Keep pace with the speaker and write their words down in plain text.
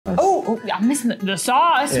Ooh, I'm missing the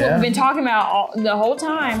sauce. What we've been talking about the whole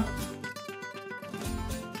time.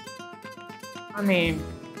 I mean,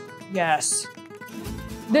 yes.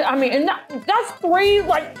 I mean, and that's three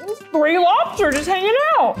lobsters just hanging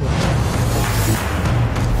out.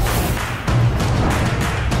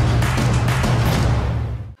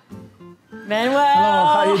 Manuel. Hello,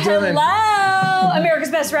 how you doing? Hello.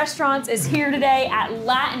 America's Best Restaurants is here today at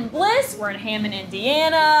Latin Bliss. We're in Hammond,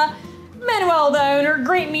 Indiana. Manuel, the owner,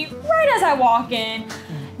 greet me right as I walk in.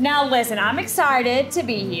 Now listen, I'm excited to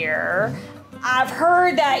be here. I've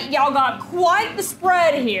heard that y'all got quite the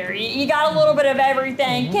spread here. You got a little bit of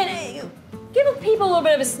everything. Can give people a little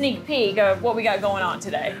bit of a sneak peek of what we got going on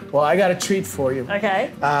today? Well, I got a treat for you.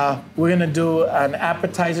 Okay. We're gonna do an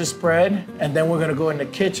appetizer spread, and then we're gonna go in the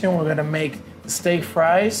kitchen. We're gonna make steak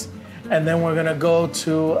fries, and then we're gonna go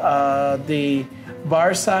to the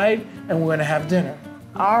bar side, and we're gonna have dinner.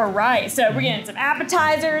 All right, so we're getting some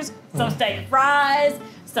appetizers, some steak fries,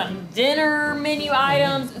 some dinner menu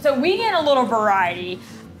items. So we get a little variety.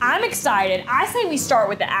 I'm excited. I say we start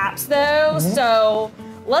with the apps though. So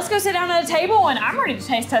let's go sit down at a table and I'm ready to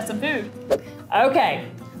taste test some food.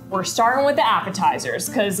 Okay, we're starting with the appetizers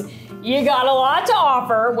because you got a lot to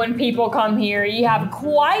offer when people come here. You have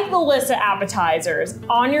quite the list of appetizers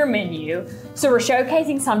on your menu. So we're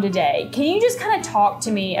showcasing some today. Can you just kind of talk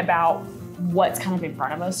to me about what's kind of in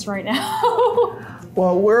front of us right now?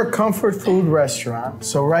 Well, we're a comfort food restaurant.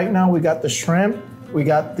 So right now we got the shrimp, we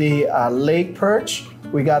got the lake perch,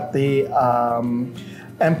 we got the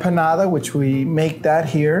empanada, which we make that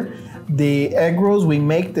here. The egg rolls, we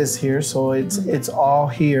make this here, so it's all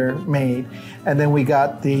here made. And then we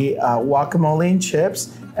got the guacamole and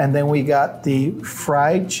chips, and then we got the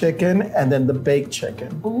fried chicken, and then the baked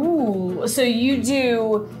chicken. Ooh, so you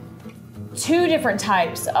do 2 different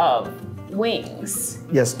types of wings.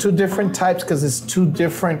 Yes, 2 different types because it's 2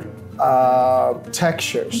 different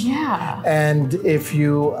textures. Yeah. And if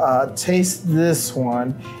you taste this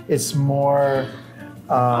one, it's more.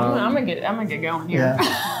 I'm gonna get going here.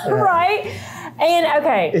 Yeah. Right? And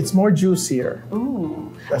okay. It's more juicier. Ooh.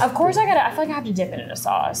 Of course I feel like I have to dip it in a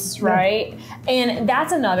sauce, right? Yeah. And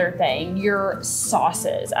that's another thing, your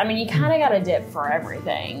sauces. I mean, you kind of got to dip for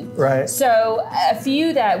everything. Right. So a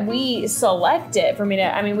few that we selected for me to,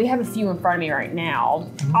 I mean, we have a few in front of me right now.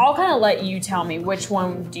 I'll kind of let you tell me which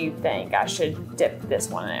one do you think I should dip this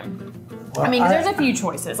one in. Well, I mean, there's a few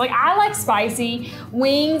choices. Like, I like spicy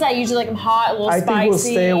wings. I usually like them hot, a little spicy. I think we'll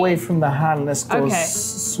stay away from the hot and let's go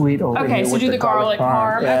sweet over here. Okay, so do the garlic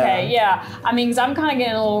parm. Yeah. Okay, yeah. I mean, because I'm kind of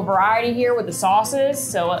getting a little variety here with the sauces.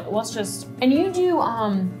 So let's just, and you do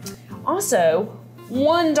also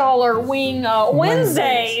 $1 wing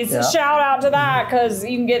Wednesdays. Yeah. Shout out to that because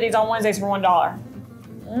you can get these on Wednesdays for $1.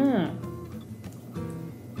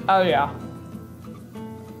 Oh, yeah.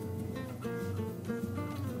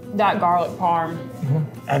 That garlic parm.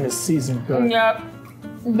 And it's seasoned good. Yep,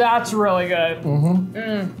 that's really good.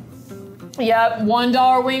 Yep,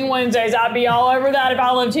 $1 wing Wednesdays. I'd be all over that if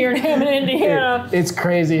I lived here in Hammond, Indiana. It's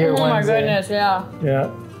crazy here Wednesday. Oh my goodness, yeah.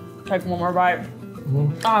 Yeah. Take one more bite.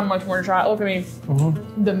 I have much more to try. Look at me.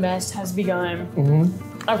 The mess has begun.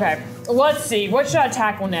 Okay, let's see. What should I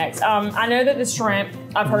tackle next? I know that the shrimp,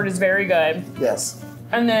 I've heard, is very good. Yes.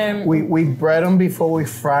 And then we bread them before we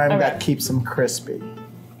fry them. That keeps them crispy.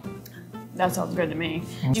 That sounds good to me.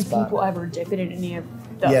 Do people ever dip it in any of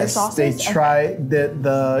the other sauces? Yes, they try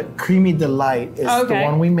the Creamy Delight is the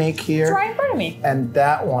one we make here. It's right in front of me. And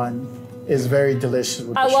that one is very delicious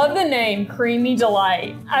with I love the name, Creamy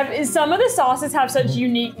Delight. Some of the sauces have such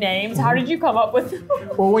unique names. How did you come up with them?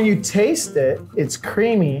 Well, when you taste it, it's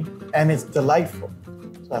creamy and it's delightful.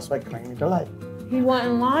 So that's why Creamy Delight. He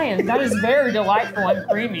wasn't lying. That is very delightful and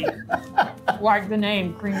creamy. Like the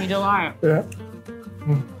name, Creamy Delight. Yeah.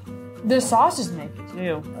 The sauces make it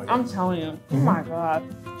too. I'm telling you. Oh my God.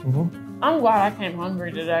 I'm glad I came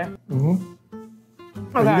hungry today. Okay.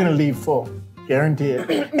 You're gonna leave full. Guarantee it.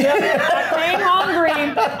 Yep, I came hungry.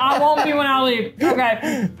 I won't be when I leave.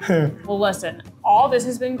 Okay. Well, listen, all this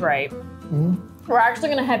has been great. We're actually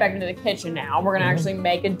gonna head back into the kitchen now. We're gonna actually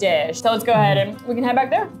make a dish. So let's go ahead and we can head back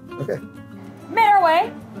there. Okay. Made our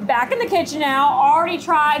way back in the kitchen now. Already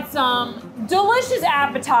tried some delicious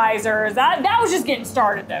appetizers. That was just getting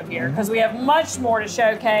started though here because we have much more to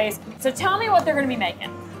showcase. So tell me what they're gonna be making.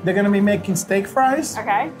 They're gonna be making steak fries.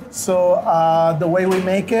 Okay. So the way we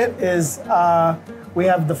make it is we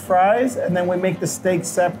have the fries and then we make the steak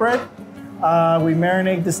separate. We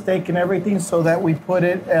marinate the steak and everything so that we put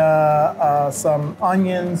it some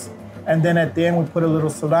onions and then at the end we put a little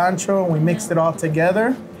cilantro and we mix it all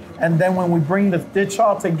together. And then when we bring the dish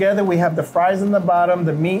all together, we have the fries in the bottom,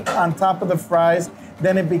 the meat on top of the fries,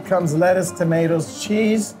 Then it becomes lettuce, tomatoes,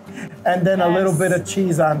 cheese, and then a little bit of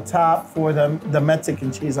cheese on top for the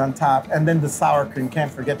Mexican cheese on top. And then the sour cream.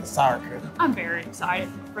 Can't forget the sour cream. I'm very excited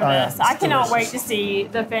for this. I cannot wait to see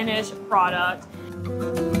the finished product.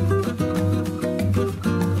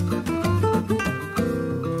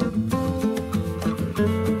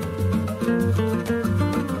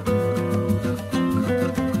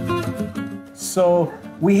 So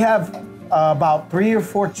we have about 3 or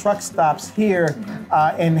 4 truck stops here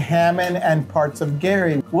in Hammond and parts of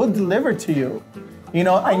Gary. We'll deliver to you, you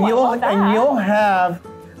know, and you'll have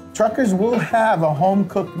truckers will have a home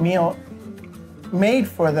cooked meal made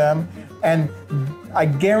for them, and I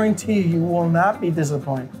guarantee you will not be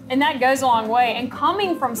disappointed. And that goes a long way. And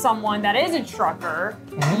coming from someone that is a trucker,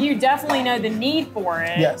 you definitely know the need for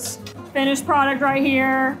it. Yes. Finished product right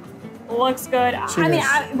here. Looks good. Cheers. I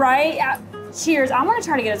mean, right? Cheers. I want to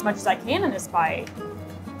try to get as much as I can in this bite.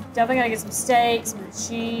 Definitely gotta get some steak, some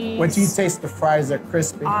cheese. Once you taste the fries, they're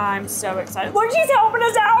crispy. I'm so excited. Look, she's helping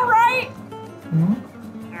us out, right?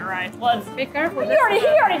 All right, let's be careful. He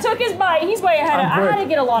already took his bite. He's way ahead. I had to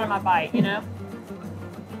get a lot of my bite, you know?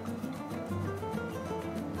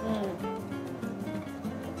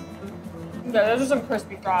 Yeah, those are some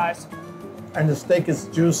crispy fries. And the steak is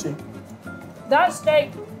juicy. That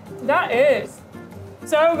steak, that is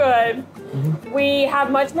so good. We have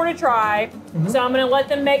much more to try, so I'm gonna let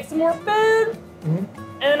them make some more food, and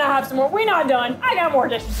then I have some more. We're not done. I got more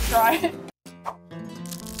dishes to try.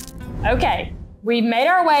 Okay, we've made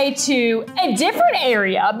our way to a different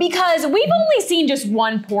area because we've only seen just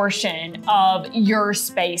one portion of your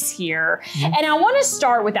space here. And I wanna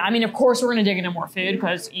start with that. I mean, of course, we're gonna dig into more food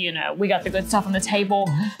because, you know, we got the good stuff on the table.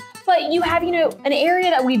 But you have, you know, an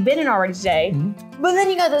area that we've been in already today, but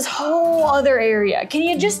then you got this whole other area. Can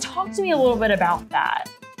you just talk to me a little bit about that?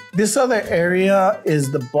 This other area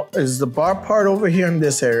is the bar part over here in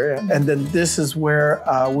this area, and then this is where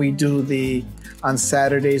we do on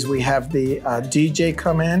Saturdays we have the DJ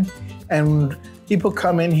come in, and people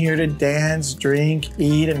come in here to dance, drink,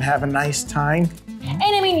 eat, and have a nice time.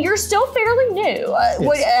 And I mean, you're still fairly new.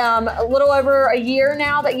 A little over a year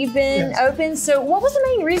now that you've been open. So what was the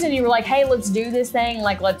main reason you were like, hey, let's do this thing,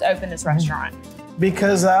 like let's open this restaurant?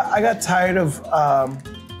 Because I got tired of,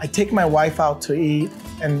 I take my wife out to eat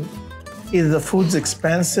and either the food's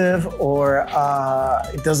expensive or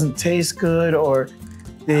it doesn't taste good or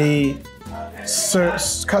the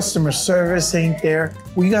customer service ain't there.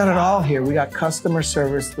 We got it all here. We got customer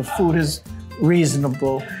service. The food is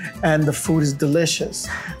reasonable and the food is delicious.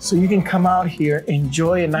 So you can come out here,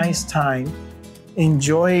 enjoy a nice time,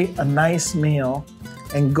 enjoy a nice meal,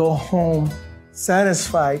 and go home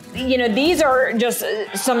satisfied. You know, these are just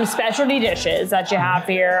some specialty dishes that you have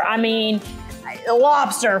here. I mean,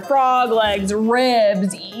 lobster, frog legs,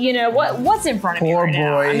 ribs, you know, what's in front of you right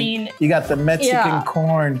now? I mean, you got the Mexican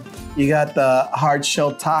corn, you got the hard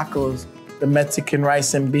shell tacos, the Mexican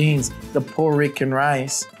rice and beans, the Puerto Rican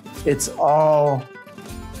rice. It's all,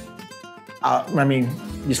 I mean,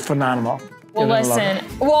 it's phenomenal. Well, listen,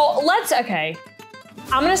 okay.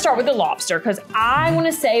 I'm gonna start with the lobster because I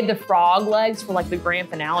wanna save the frog legs for like the grand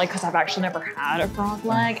finale because I've actually never had a frog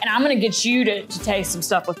leg. And I'm gonna get you to taste some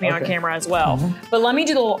stuff with me on camera as well. But let me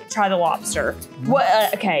try the lobster.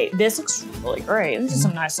 Okay, this looks really great. This is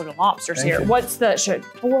some nice looking lobsters here. What's the,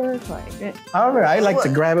 fork? All right, I like to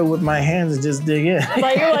grab it with my hands and just dig in.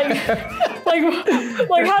 Like how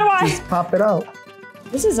do I? Just pop it out.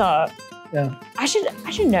 This is I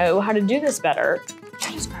should know how to do this better.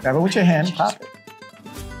 Just grab it with your hand, pop it.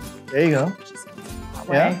 There you go.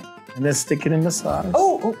 Yeah, and then stick it in the sauce.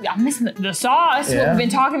 Oh, I'm missing the sauce. What we've been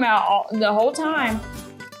talking about the whole time.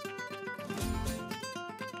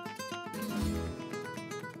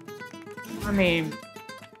 I mean,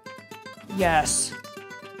 yes.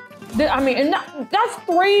 I mean, and that's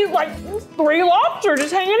three lobsters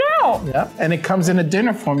just hanging out. Yeah, and it comes in a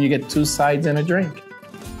dinner form. You get 2 sides and a drink.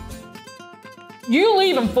 You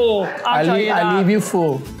leave them full, I'll tell you that. I leave you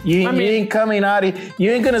full. You ain't coming out here.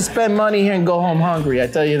 You ain't gonna spend money here and go home hungry, I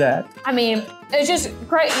tell you that. I mean, it's just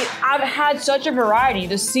crazy. I've had such a variety,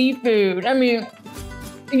 the seafood. I mean,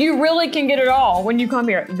 you really can get it all when you come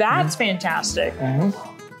here. That's fantastic.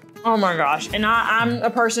 Oh my gosh, and I'm a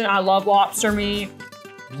person, I love lobster meat.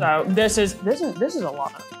 So this is a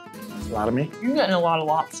lot of. A lot of meat? You're getting a lot of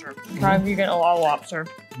lobster. Okay, you're getting a lot of lobster.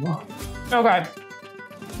 Okay.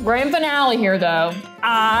 Grand finale here, though.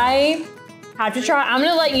 I have to try. I'm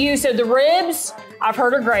gonna let you. So the ribs, I've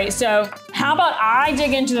heard are great. So how about I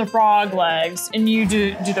dig into the frog legs and you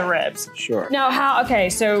do the ribs? Sure. Now, okay.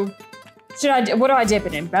 So What do I dip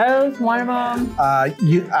it in? Both? One of them? I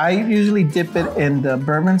usually dip it in the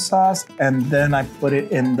bourbon sauce, and then I put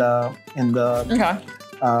it in the Okay.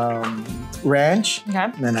 ranch. Okay.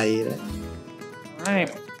 And then I eat it. All right.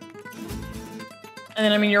 And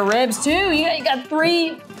then, I mean, your ribs too. You got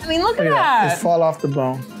 3. I mean, look at that. Just fall off the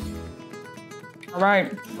bone. All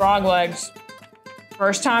right, frog legs.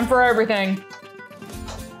 First time for everything.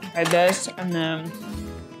 Okay, this, and then.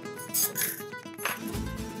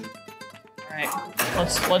 All right,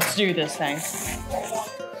 let's do this thing.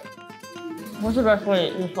 What's the best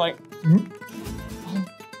way? Just like. Am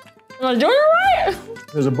I doing it right?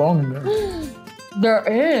 There's a bone in there. There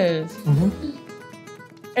is.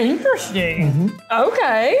 Interesting.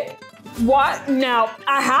 Okay. What? Now,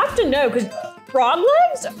 I have to know, because frog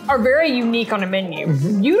legs are very unique on a menu.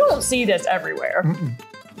 You don't see this everywhere.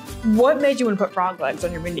 What made you want to put frog legs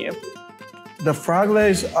on your menu? The frog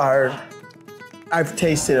legs are, I've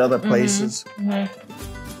tasted other places.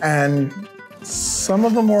 And some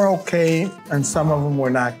of them were okay, and some of them were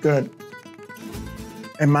not good.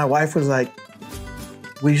 And my wife was like,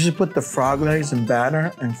 we should put the frog legs in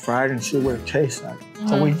batter and fry it and see what it tastes like.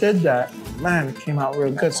 So we did that. Man, it came out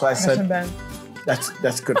real good. So I said,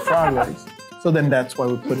 that's good frog legs. So then that's why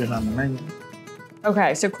we put it on the menu.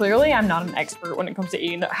 Okay, so clearly I'm not an expert when it comes to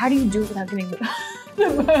eating. How do you do it without getting the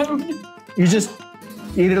bone? You just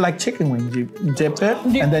eat it like chicken wings. You dip it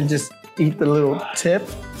and then just eat the little tip.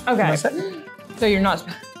 Okay. So you're not,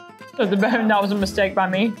 so that was a mistake by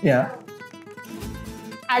me? Yeah.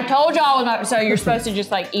 I told y'all I was not, so you're supposed to just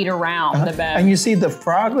like eat around the bone. And you see the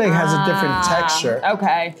frog leg has a different texture.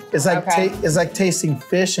 Okay. It's like it's like tasting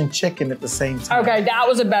fish and chicken at the same time. Okay, that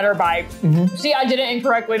was a better bite. See, I did it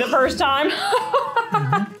incorrectly the first time.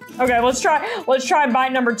 Okay, let's try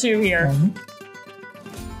bite number 2 here.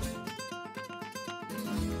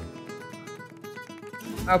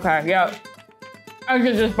 Okay, yeah. I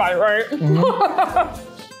can just bite, right?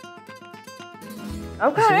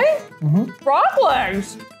 Okay. Frog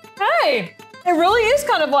legs. Hey, it really is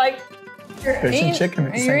kind of like fish and chicken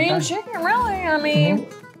at the same time. You're eating chicken, really. I mean,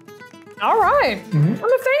 all right. I'm a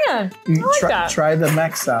fan. I like that. Try the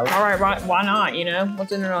mac salad. All right, why not? You know,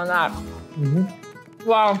 what's in it on that?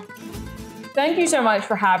 Well, thank you so much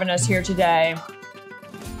for having us here today.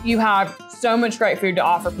 You have so much great food to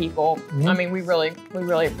offer people. I mean, we really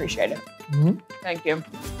appreciate it. Thank you.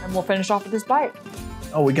 And we'll finish off with this bite.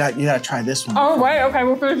 Oh, you gotta try this one. Oh, wait, okay,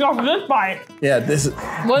 we'll finish off with this bite. Yeah, this is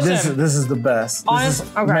the best. This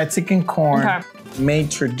is Mexican corn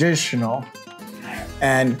made traditional,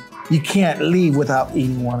 and you can't leave without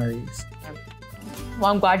eating one of these.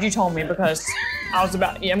 Well, I'm glad you told me, because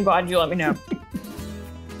I'm glad you let me know.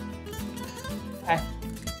 Okay.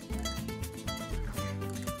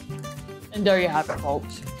 And there you have it,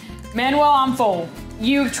 folks. Manuel, I'm full.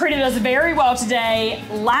 You've treated us very well today.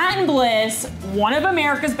 Latin Bliss, one of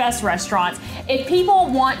America's best restaurants. If people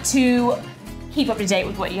want to keep up to date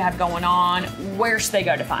with what you have going on, where should they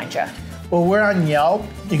go to find you? Well, we're on Yelp.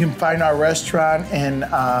 You can find our restaurant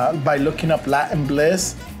by looking up Latin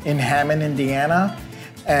Bliss in Hammond, Indiana.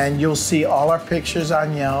 And you'll see all our pictures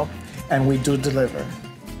on Yelp, and we do deliver.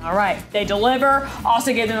 All right, they deliver.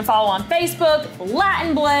 Also give them a follow on Facebook,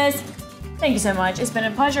 Latin Bliss. Thank you so much. It's been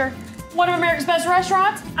a pleasure. One of America's best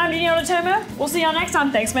restaurants. I'm Danyel. We'll see y'all next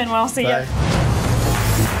time. Thanks, Manuel. See ya.